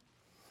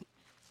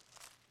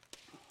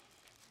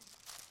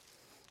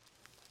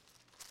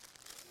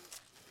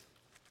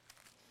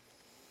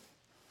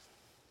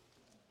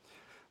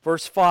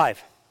 Verse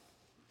 5.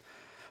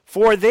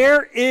 For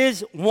there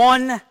is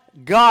one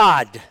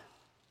God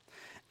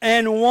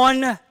and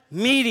one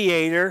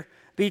mediator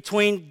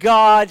between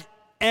God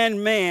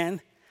and man,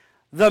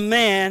 the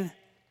man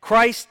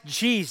Christ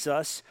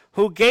Jesus,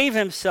 who gave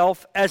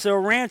himself as a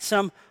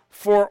ransom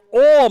for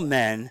all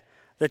men,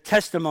 the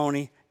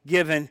testimony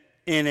given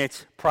in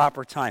its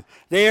proper time.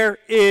 There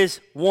is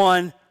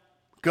one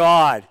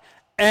God,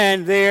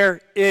 and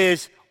there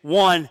is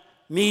one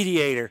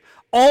mediator.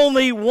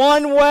 Only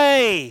one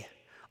way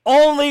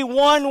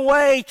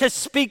to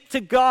speak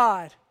to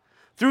God,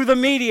 through the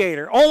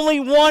mediator. Only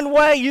one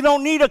way. You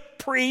don't need a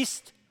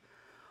priest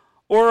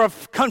or a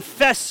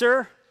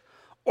confessor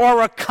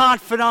or a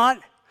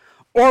confidant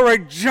or a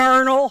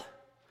journal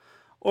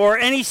or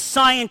any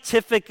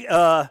scientific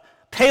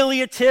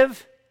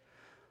palliative.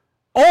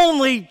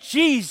 Only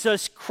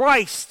Jesus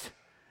Christ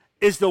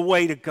is the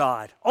way to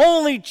God.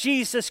 Only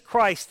Jesus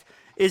Christ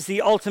is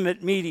the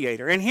ultimate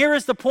mediator. And here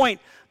is the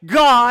point.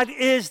 God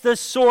is the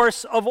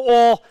source of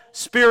all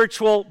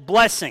spiritual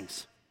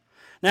blessings.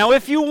 Now,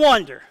 if you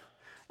wonder,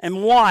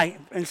 and why,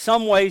 in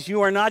some ways,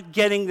 you are not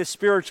getting the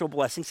spiritual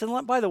blessings.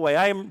 And by the way,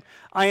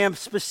 I am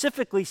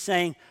specifically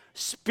saying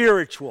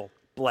spiritual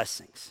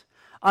blessings.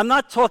 I'm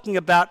not talking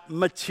about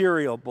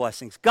material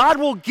blessings. God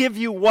will give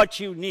you what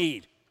you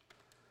need,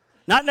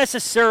 not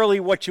necessarily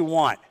what you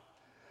want.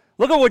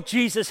 Look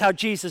at how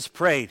Jesus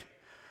prayed.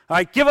 All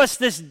right, give us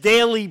this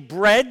daily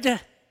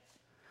bread.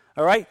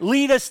 All right,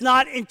 lead us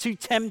not into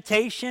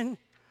temptation.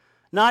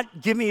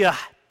 Not give me a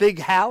big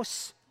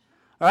house,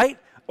 all right,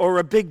 or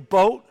a big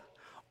boat,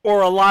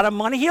 or a lot of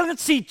money. He doesn't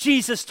see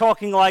Jesus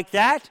talking like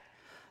that.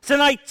 It's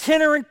an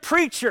itinerant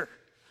preacher,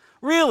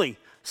 really,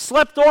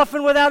 slept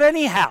often without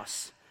any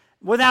house,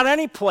 without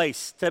any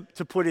place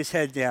to put his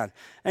head down.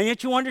 And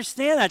yet you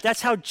understand that.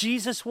 That's how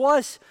Jesus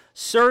was,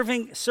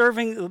 serving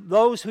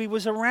those who he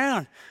was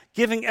around,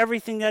 giving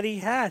everything that he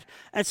had.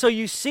 And so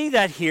you see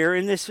that here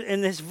in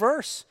this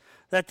verse,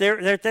 that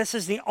this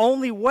is the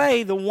only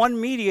way, the one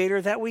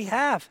mediator that we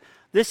have.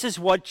 This is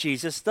what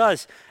Jesus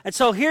does. And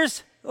so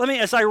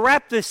as I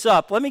wrap this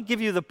up, let me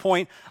give you the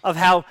point of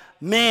how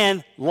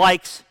man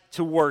likes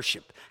to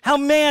worship, how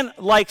man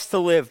likes to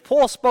live.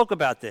 Paul spoke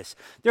about this.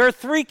 There are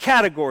three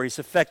categories,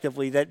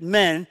 effectively, that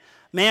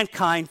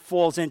mankind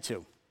falls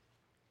into.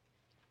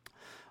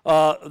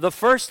 The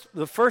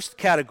first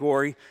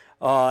category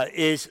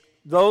is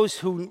those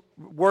who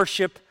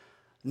worship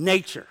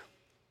nature,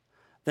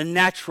 the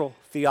natural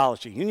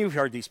theology. And you've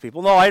heard these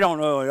people. No, I don't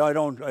know. I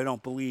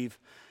don't believe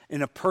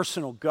in a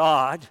personal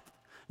God.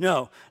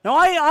 No,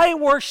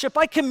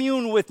 I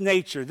commune with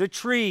nature, the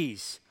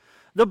trees,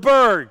 the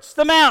birds,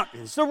 the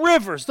mountains, the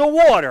rivers, the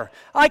water.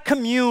 I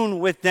commune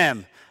with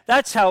them.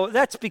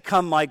 That's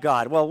become my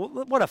God. Well,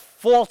 what a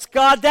false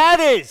God that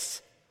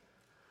is.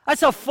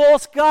 That's a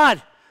false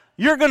God.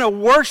 You're going to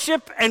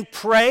worship and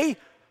pray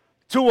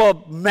to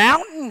a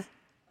mountain?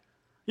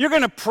 You're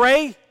going to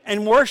pray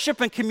and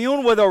worship and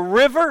commune with a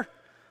river?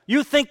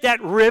 You think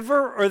that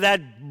river or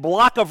that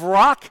block of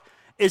rock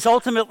is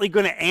ultimately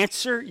going to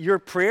answer your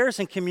prayers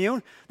and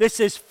commune? This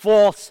is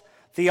false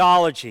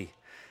theology.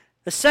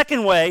 The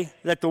second way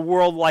that the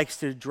world likes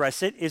to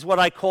address it is what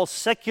I call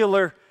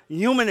secular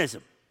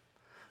humanism.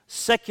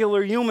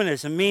 Secular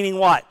humanism, meaning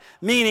what?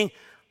 Meaning,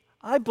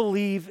 I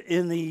believe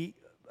in the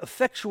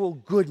effectual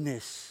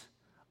goodness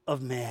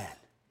of man.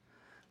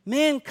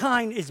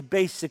 Mankind is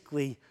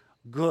basically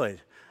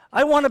good.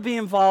 I want to be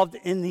involved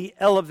in the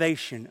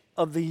elevation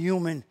of the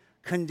human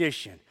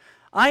condition.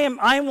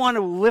 I want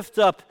to lift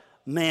up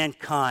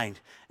mankind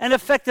and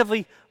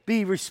effectively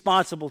be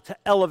responsible to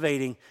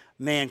elevating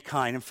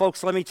mankind. And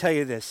folks, let me tell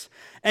you this.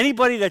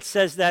 Anybody that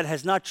says that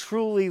has not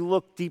truly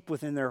looked deep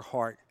within their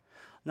heart,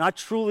 not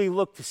truly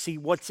looked to see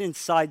what's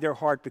inside their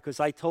heart, because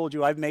I told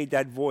you I've made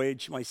that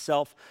voyage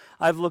myself.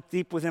 I've looked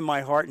deep within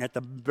my heart, and at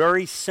the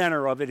very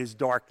center of it is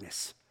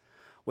darkness.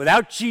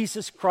 Without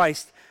Jesus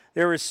Christ,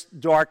 there is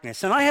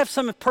darkness. And I have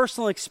some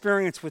personal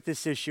experience with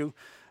this issue,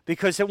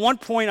 because at one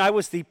point I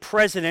was the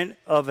president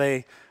of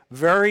a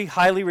very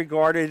highly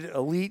regarded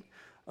elite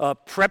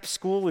prep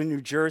school in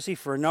New Jersey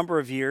for a number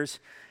of years.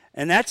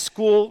 And that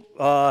school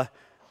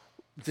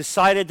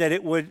decided that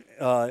it would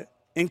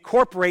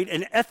incorporate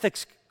an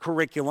ethics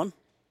curriculum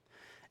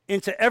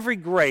into every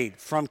grade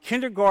from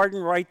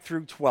kindergarten right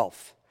through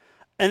 12th.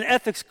 An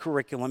ethics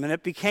curriculum, and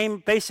it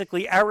became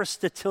basically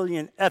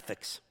Aristotelian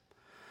ethics.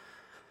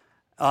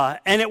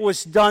 And it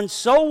was done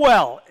so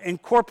well,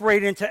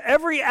 incorporated into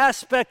every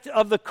aspect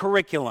of the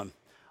curriculum.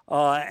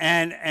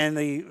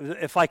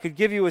 If I could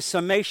give you a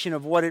summation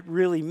of what it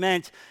really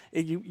meant,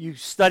 you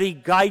study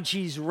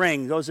Gyges'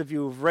 ring. Those of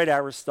you who've read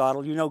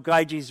Aristotle, you know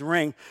Gyges'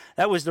 ring.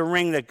 That was the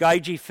ring that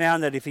Gyges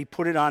found that if he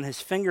put it on his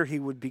finger, he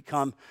would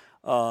become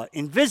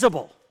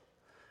invisible.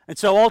 And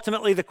so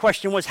ultimately the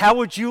question was, how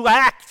would you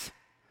act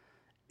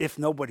if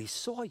nobody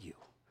saw you?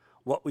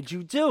 What would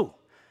you do?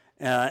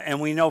 And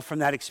we know from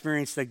that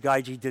experience that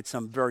Gyges did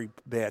some very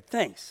bad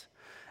things.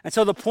 And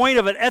so the point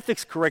of an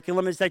ethics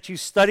curriculum is that you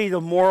study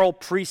the moral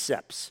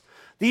precepts.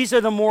 These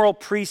are the moral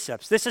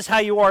precepts. This is how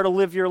you are to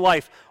live your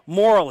life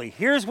morally.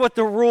 Here's what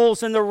the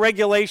rules and the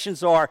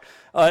regulations are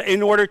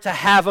in order to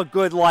have a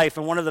good life.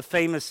 And one of the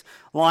famous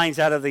lines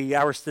out of the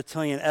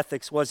Aristotelian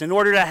ethics was, in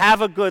order to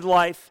have a good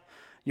life,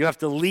 you have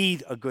to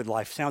lead a good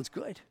life. Sounds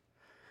good.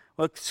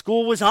 Well,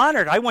 school was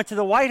honored. I went to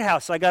the White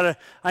House.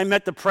 I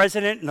met the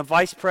president and the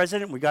vice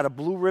president. We got a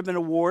blue ribbon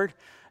award.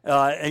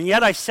 And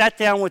yet I sat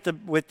down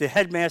with the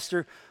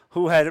headmaster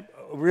who had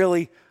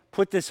really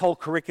put this whole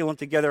curriculum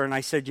together, and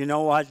I said, you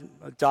know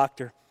what,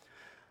 doctor?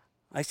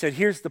 I said,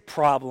 here's the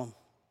problem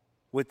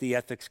with the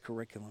ethics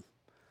curriculum.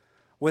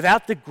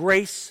 Without the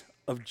grace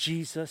of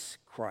Jesus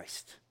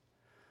Christ,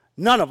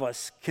 none of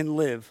us can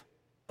live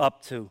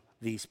up to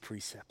these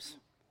precepts.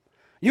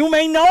 You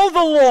may know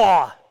the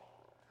law.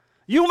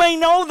 You may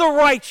know the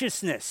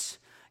righteousness.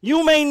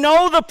 You may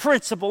know the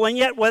principle, and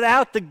yet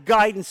without the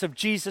guidance of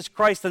Jesus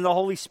Christ and the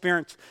Holy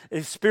Spirit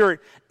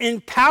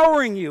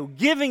empowering you,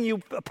 giving you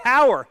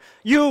power,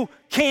 you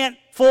can't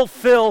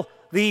fulfill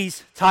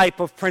these type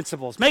of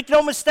principles. Make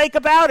no mistake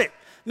about it.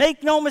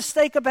 Make no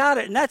mistake about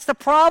it. And that's the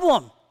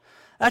problem.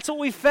 That's what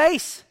we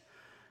face.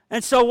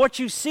 And so what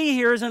you see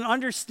here is an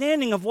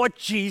understanding of what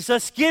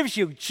Jesus gives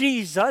you.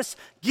 Jesus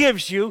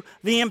gives you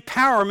the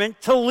empowerment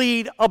to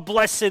lead a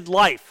blessed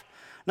life.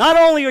 Not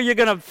only are you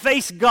going to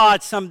face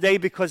God someday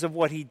because of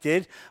what he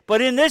did,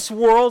 but in this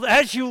world,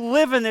 as you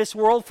live in this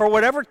world for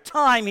whatever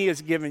time he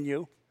has given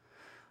you,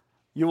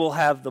 you will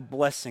have the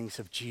blessings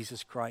of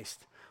Jesus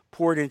Christ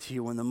poured into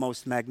you in the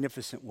most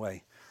magnificent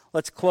way.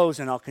 Let's close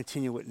and I'll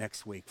continue it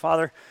next week.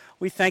 Father,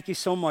 we thank you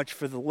so much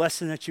for the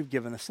lesson that you've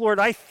given us. Lord,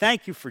 I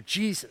thank you for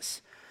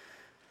Jesus.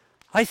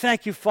 I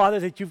thank you, Father,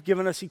 that you've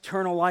given us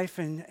eternal life,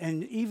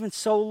 and even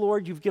so,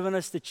 Lord, you've given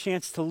us the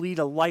chance to lead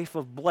a life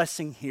of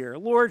blessing here.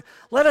 Lord,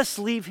 let us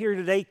leave here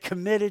today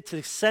committed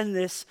to send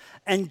this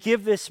and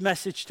give this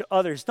message to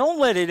others. Don't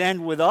let it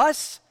end with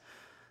us.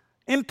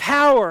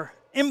 Empower,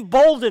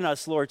 embolden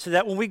us, Lord, so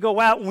that when we go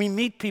out and we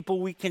meet people,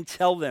 we can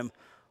tell them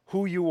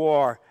who you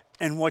are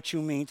and what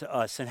you mean to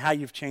us and how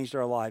you've changed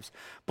our lives.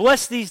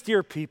 Bless these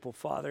dear people,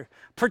 Father.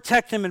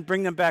 Protect them and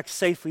bring them back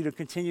safely to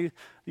continue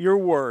your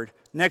word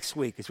next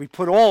week as we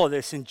put all of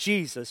this in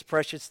Jesus'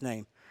 precious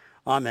name.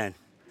 Amen.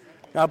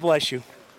 God bless you.